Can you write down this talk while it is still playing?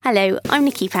Hello, I'm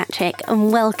Nikki Patrick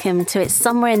and welcome to It's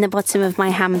Somewhere in the Bottom of My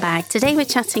Handbag. Today we're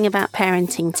chatting about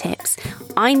parenting tips.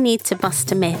 I need to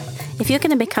bust a myth. If you're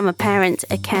going to become a parent,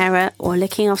 a carer or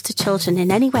looking after children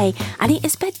in any way and it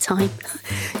is bedtime,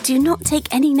 do not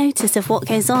take any notice of what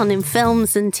goes on in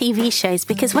films and TV shows,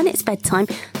 because when it's bedtime,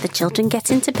 the children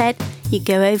get into bed, you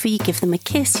go over, you give them a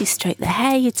kiss, you stroke their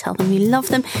hair, you tell them you love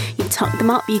them, you tuck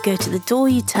them up, you go to the door,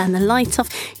 you turn the light off,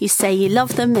 you say you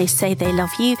love them, they say they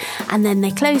love you, and then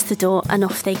they close the door and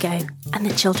off they go, and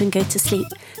the children go to sleep.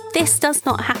 This does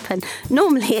not happen.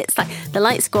 Normally it's like the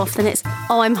lights go off, then it's,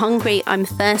 oh, I'm hungry, I'm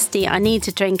thirsty, I need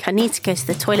a drink, I need to go to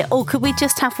the toilet, or could we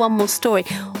just have one more story?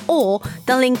 Or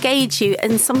they'll engage you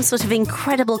in some sort of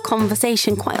incredible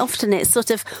conversation. Quite often it's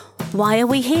sort of, why are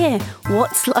we here?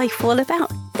 What's life all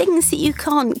about? Things that you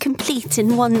can't complete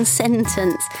in one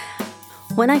sentence.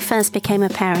 When I first became a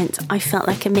parent, I felt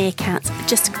like a meerkat,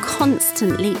 just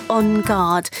constantly on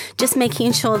guard, just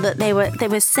making sure that they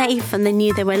were safe and they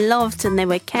knew they were loved and they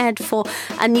were cared for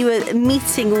and you were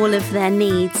meeting all of their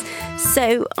needs.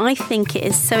 So I think it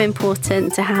is so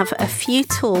important to have a few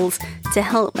tools to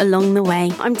help along the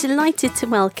way. I'm delighted to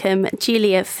welcome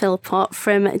Julia Philpott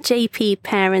from JP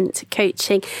Parent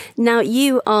Coaching. Now,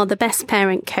 you are the best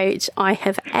parent coach I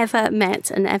have ever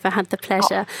met and ever had the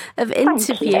pleasure of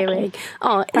interviewing.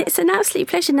 Oh, it's an absolute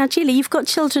pleasure. Now, Julia, you've got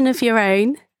children of your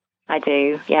own. I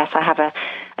do, yes. I have a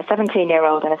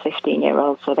 17-year-old and a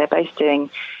 15-year-old, so they're both doing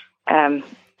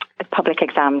public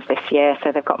exams this year,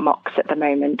 so they've got mocks at the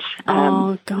moment.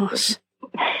 Oh, gosh.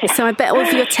 So I bet all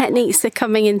of your techniques are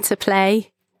coming into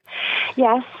play.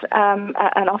 Yes, and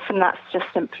often that's just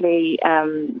simply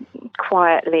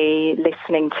quietly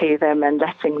listening to them and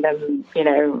letting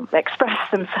them,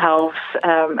 express themselves,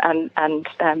 and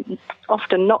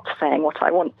often not saying what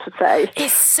I want to say.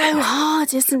 It's so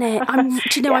hard, isn't it?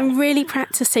 I'm really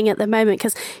practicing at the moment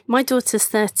because my daughter's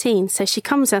 13, so she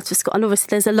comes out of school, and obviously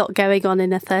there's a lot going on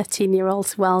in a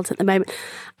 13-year-old's world at the moment.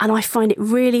 And I find it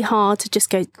really hard to just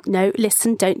go, no,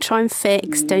 listen, don't try and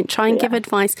fix, don't try and give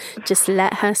advice, just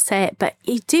let her say it. But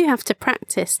you do have to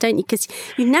practice, don't you? Because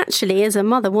you naturally, as a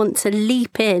mother, want to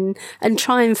leap in and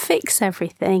try and fix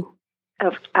everything.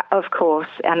 Of course,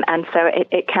 and so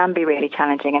it can be really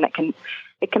challenging, and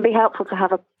it can be helpful to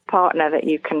have a partner that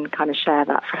you can kind of share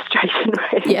that frustration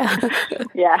with.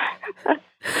 Yeah.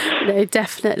 No,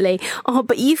 definitely. Oh,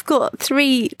 but you've got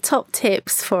 3 top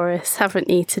tips for us, haven't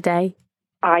you, today?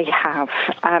 I have.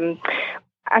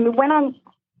 When I'm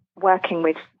working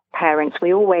with parents,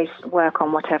 we always work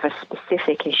on whatever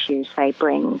specific issues they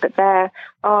bring, but there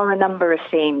are a number of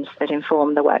themes that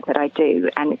inform the work that I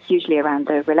do, and it's usually around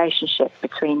the relationship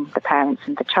between the parents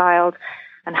and the child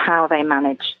and how they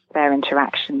manage their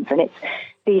interactions. And it's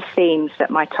these themes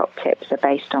that my top tips are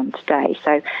based on today.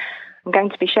 So I'm going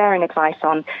to be sharing advice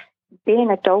on being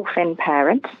a dolphin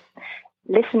parent,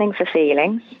 listening for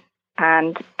feelings,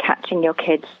 and catching your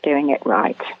kids doing it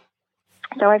right.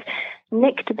 So I've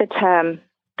nicked the term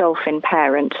dolphin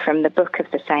parent from the book of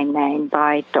the same name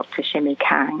by Dr. Shimi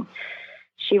Kang.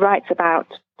 She writes about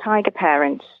tiger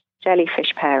parents,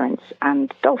 jellyfish parents,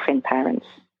 and dolphin parents.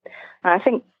 And I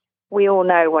think we all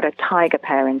know what a tiger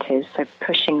parent is, so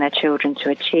pushing their children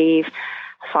to achieve,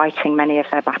 fighting many of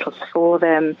their battles for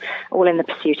them, all in the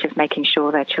pursuit of making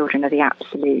sure their children are the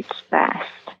absolute best.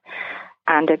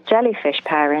 And a jellyfish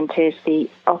parent is the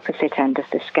opposite end of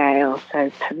the scale,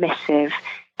 so permissive,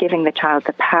 giving the child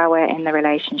the power in the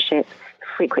relationship,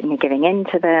 frequently giving in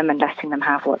to them and letting them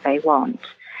have what they want.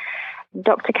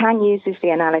 Dr. Kang uses the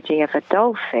analogy of a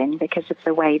dolphin because of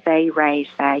the way they raise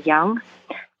their young.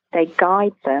 They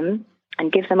guide them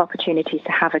and give them opportunities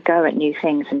to have a go at new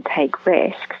things and take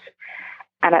risks.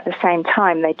 And at the same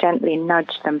time, they gently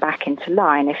nudge them back into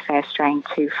line if they're straying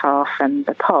too far from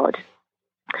the pod.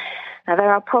 Now,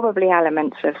 there are probably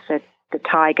elements of the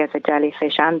tiger, the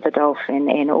jellyfish, and the dolphin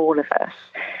in all of us.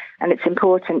 And it's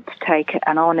important to take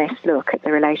an honest look at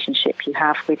the relationship you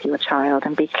have with your child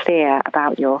and be clear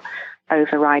about your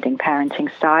overriding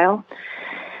parenting style.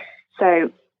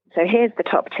 So here's the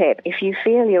top tip. If you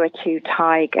feel you're a too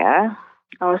tiger,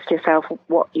 ask yourself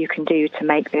what you can do to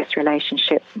make this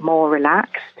relationship more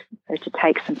relaxed, so to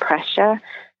take some pressure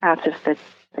out of the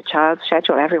child's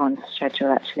schedule, everyone's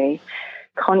schedule actually.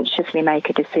 Consciously make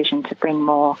a decision to bring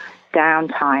more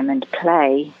downtime and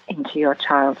play into your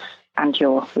child's and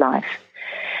your life.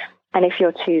 And if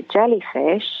you're too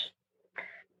jellyfish,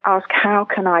 ask, how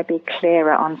can I be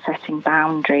clearer on setting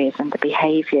boundaries and the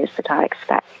behaviours that I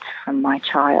expect from my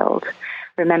child?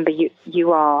 Remember,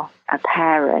 you are a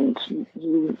parent.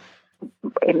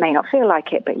 It may not feel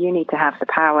like it, but you need to have the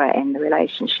power in the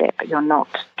relationship. You're not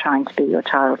trying to be your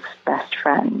child's best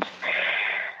friend.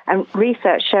 And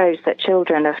research shows that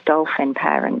children of dolphin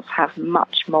parents have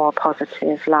much more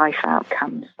positive life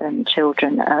outcomes than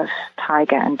children of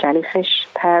tiger and jellyfish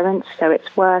parents. So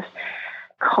it's worth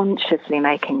consciously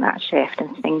making that shift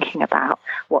and thinking about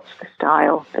what's the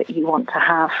style that you want to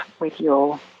have with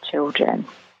your children.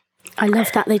 I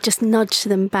love that. They just nudge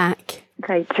them back.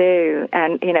 They do.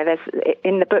 And, there's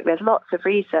in the book, there's lots of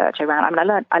research around. I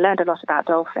mean, I learned a lot about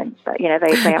dolphins, but,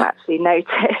 they have actually noticed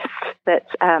that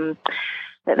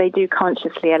that they do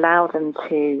consciously allow them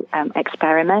to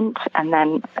experiment, and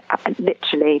then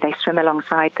literally they swim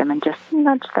alongside them and just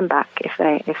nudge them back if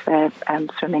they're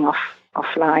swimming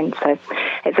offline. So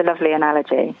it's a lovely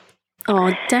analogy.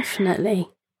 Oh, definitely.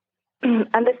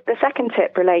 And the second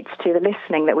tip relates to the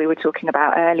listening that we were talking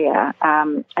about earlier,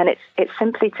 and it's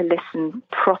simply to listen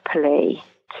properly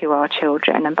to our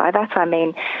children. And by that I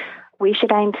mean we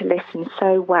should aim to listen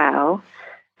so well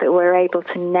that we're able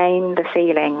to name the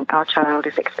feeling our child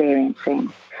is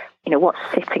experiencing, what's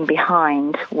sitting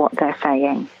behind what they're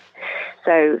saying.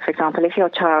 So, for example, if your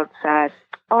child says,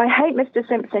 "Oh, I hate Mr.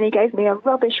 Simpson, he gave me a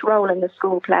rubbish role in the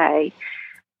school play,"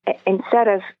 instead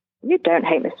of, "You don't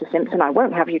hate Mr. Simpson, I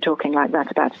won't have you talking like that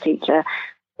about a teacher,"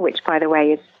 which, by the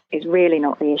way, is really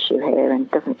not the issue here and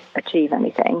doesn't achieve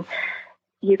anything,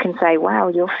 you can say, "Wow,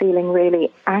 you're feeling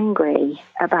really angry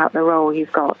about the role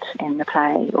you've got in the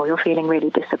play," or "You're feeling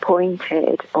really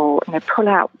disappointed," or pull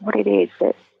out what it is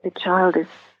that the child is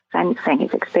sensing,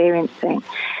 is experiencing.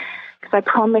 Because I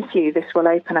promise you this will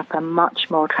open up a much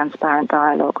more transparent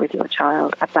dialogue with your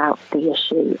child about the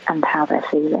issue and how they're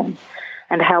feeling,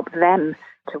 and help them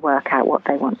to work out what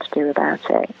they want to do about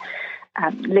it.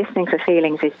 Listening for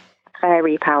feelings is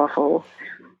very powerful.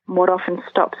 What often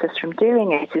stops us from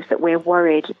doing it is that we're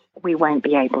worried we won't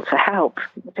be able to help.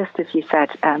 Just as you said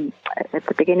at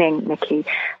the beginning, Nikki,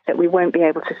 that we won't be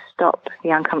able to stop the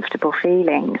uncomfortable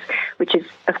feelings, which is,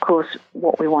 of course,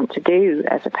 what we want to do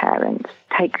as a parent,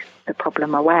 take the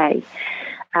problem away.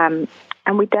 And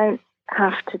we don't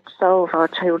have to solve our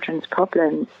children's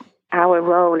problems. Our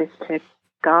role is to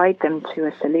guide them to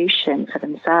a solution for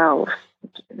themselves,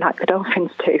 like the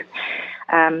dolphins do.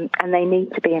 And they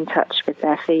need to be in touch with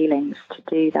their feelings to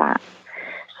do that.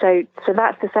 So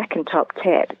that's the second top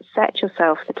tip. Set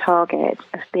yourself the target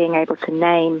of being able to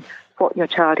name what your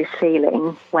child is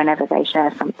feeling whenever they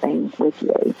share something with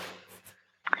you.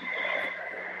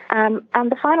 And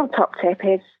the final top tip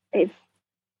is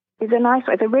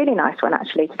a really nice one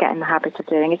actually to get in the habit of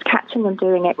doing, is catching them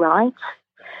doing it right.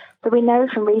 So we know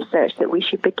from research that we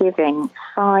should be giving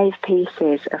 5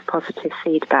 pieces of positive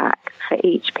feedback for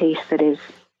each piece that is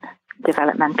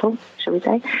developmental, shall we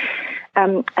say.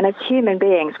 And as human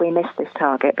beings, we miss this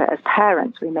target, but as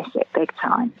parents, we miss it big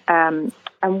time.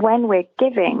 And when we're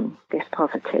giving this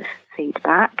positive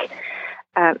feedback,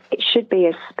 it should be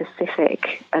as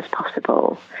specific as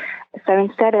possible. So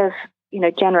instead of,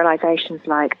 generalizations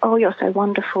like, "Oh, you're so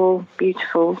wonderful,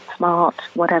 beautiful, smart,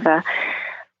 whatever,"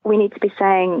 we need to be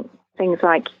saying things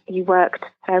like, "You worked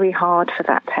very hard for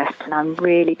that test, and I'm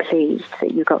really pleased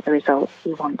that you got the results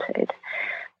you wanted."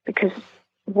 Because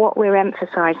what we're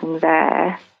emphasizing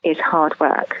there is hard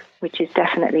work, which is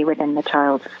definitely within the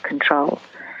child's control,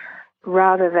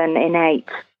 rather than innate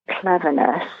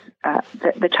cleverness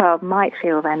that the child might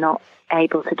feel they're not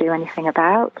able to do anything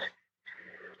about.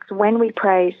 So when we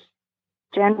praise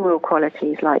general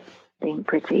qualities like being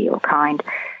pretty or kind,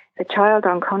 the child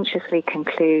unconsciously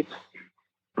concludes,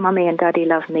 "Mummy and Daddy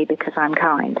love me because I'm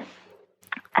kind."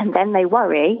 And then they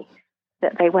worry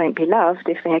that they won't be loved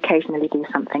if they occasionally do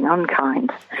something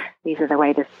unkind. These are the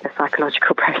way the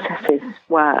psychological processes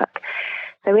work.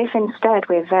 So if instead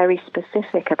we're very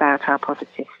specific about our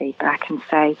positive feedback and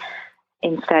say,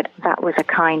 instead, "That was a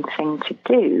kind thing to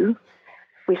do,"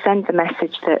 we send the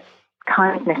message that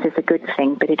kindness is a good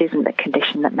thing, but it isn't the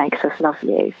condition that makes us love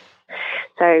you.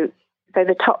 So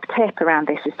the top tip around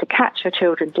this is to catch your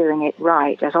children doing it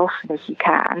right as often as you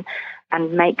can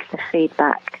and make the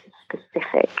feedback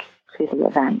specific to the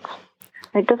event.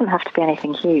 And it doesn't have to be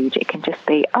anything huge. It can just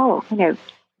be, "Oh,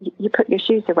 you put your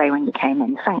shoes away when you came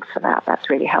in. Thanks for that. That's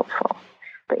really helpful."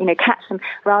 But, catch them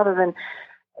rather than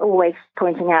always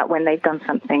pointing out when they've done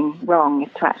something wrong,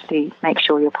 is to actually make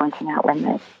sure you're pointing out when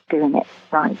they're doing it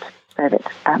right so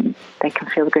that they can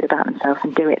feel good about themselves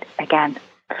and do it again.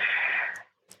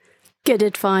 Good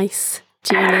advice,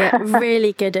 Julia.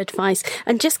 Really good advice.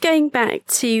 And just going back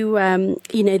to,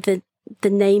 the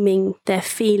naming their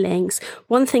feelings.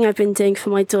 One thing I've been doing for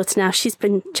my daughter now, she's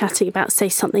been chatting about, say,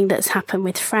 something that's happened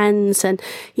with friends and,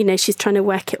 she's trying to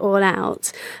work it all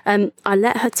out. I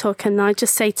let her talk and I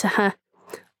just say to her,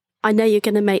 I know you're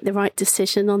going to make the right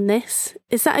decision on this.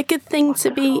 Is that a good thing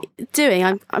to be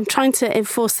doing? I'm trying to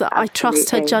enforce that. Absolutely. I trust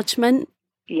her judgment.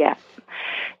 Yeah.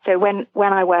 So when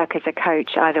I work as a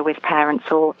coach, either with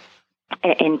parents or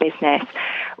in business,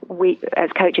 we as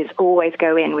coaches always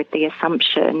go in with the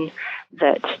assumption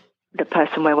that the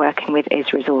person we're working with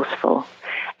is resourceful,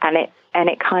 and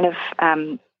it kind of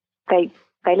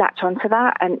they latch onto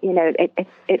that, and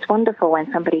it's wonderful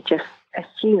when somebody just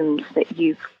assumes that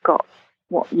you've got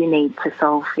what you need to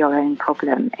solve your own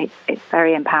problem. It's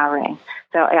very empowering.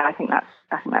 So yeah, I think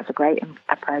that's a great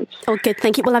approach. Oh, good,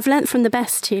 thank you. Well, I've learnt from the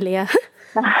best, Julia.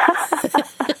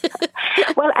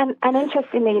 Well, and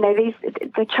interestingly,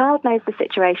 the child knows the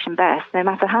situation best. No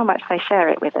matter how much they share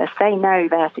it with us, they know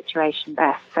their situation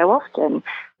best. So often,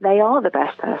 they are the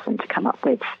best person to come up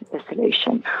with the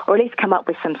solution, or at least come up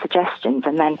with some suggestions,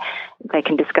 and then they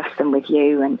can discuss them with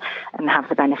you and have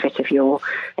the benefit of your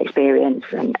experience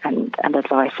and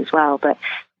advice as well. But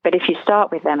if you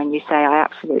start with them and you say, I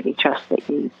absolutely trust that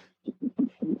you've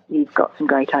got some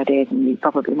great ideas and you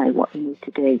probably know what you need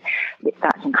to do,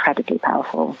 that's incredibly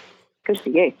powerful. Good for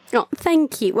you. Oh,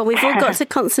 thank you. Well, we've all got to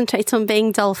concentrate on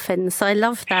being dolphins, so I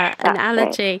love that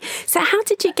analogy. So how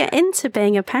did you get into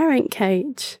being a parent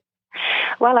coach?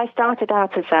 Well, I started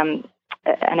out as an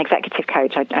executive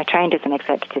coach. I trained as an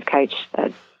executive coach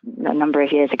a number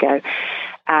of years ago.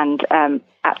 And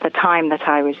at the time that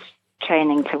I was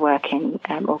training to work in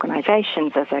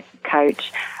organisations as a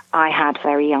coach, I had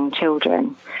very young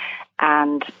children.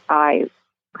 And I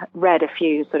read a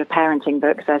few sort of parenting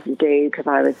books, as you do, because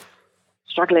I was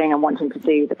struggling and wanting to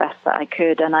do the best that I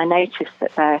could. And I noticed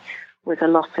that there was a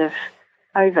lot of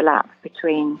overlap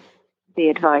between the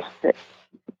advice that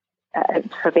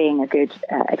for being a good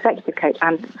executive coach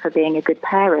and for being a good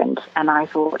parent. And I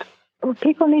thought,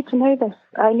 people need to know this.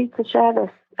 I need to share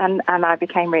this. And I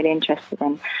became really interested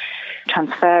in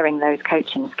transferring those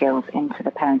coaching skills into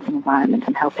the parenting environment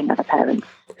and helping other parents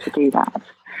to do that.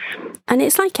 And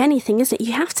it's like anything, isn't it?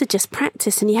 You have to just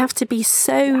practice, and you have to be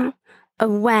so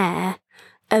aware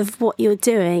of what you're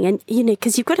doing. And,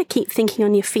 because you've got to keep thinking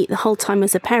on your feet the whole time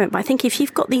as a parent. But I think if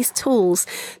you've got these tools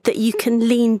that you can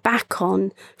lean back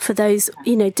on for those,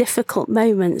 difficult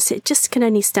moments, it just can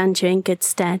only stand you in good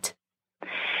stead.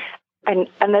 And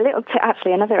a little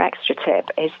actually, another extra tip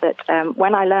is that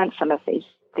when I learned some of these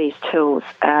tools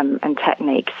and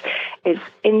techniques, is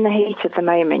in the heat of the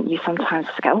moment, you sometimes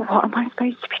go, what am I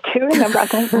supposed to be doing? I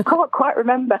can't quite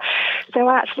remember. So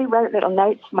I actually wrote little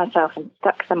notes for myself and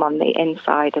stuck them on the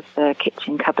inside of the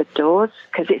kitchen cupboard doors,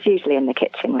 because it's usually in the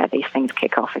kitchen where these things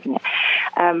kick off, isn't it?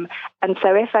 And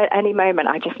so if at any moment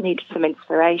I just needed some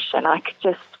inspiration, I could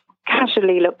just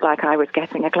casually look like I was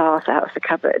getting a glass out of the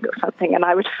cupboard or something, and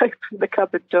I would open the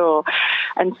cupboard door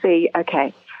and see,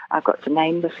 okay, I've got to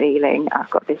name the feeling. I've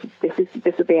got this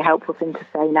would be a helpful thing to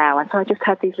say now. And so I just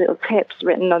had these little tips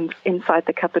written on inside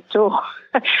the cupboard door,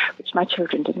 which my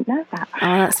children didn't know about. Oh,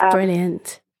 that's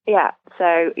brilliant. Yeah.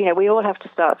 So, we all have to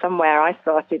start somewhere. I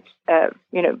started,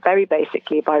 very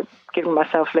basically by giving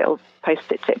myself little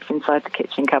post-it tips inside the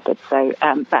kitchen cupboard. So,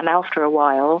 and after a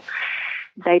while,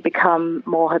 they become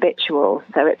more habitual.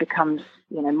 So it becomes,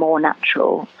 more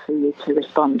natural for you to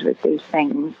respond with these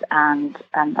things. And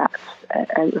that's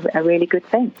a really good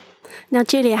thing. Now,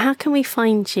 Julia, how can we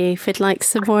find you if we'd like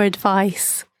some more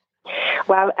advice?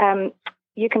 Well,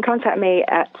 you can contact me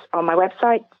on my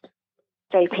website,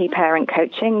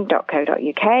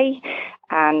 jpparentcoaching.co.uk,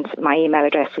 and my email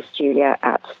address is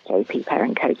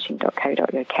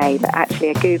julia@jpparentcoaching.co.uk. But actually,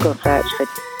 a Google search for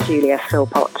Julia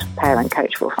Philpott Parent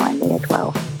Coach will find me as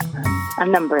well. A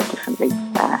number of different routes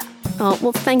there. Oh,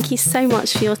 well, thank you so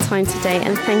much for your time today,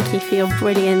 and thank you for your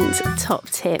brilliant top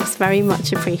tips. Very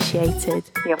much appreciated.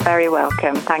 You're very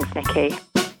welcome. Thanks, Nikki.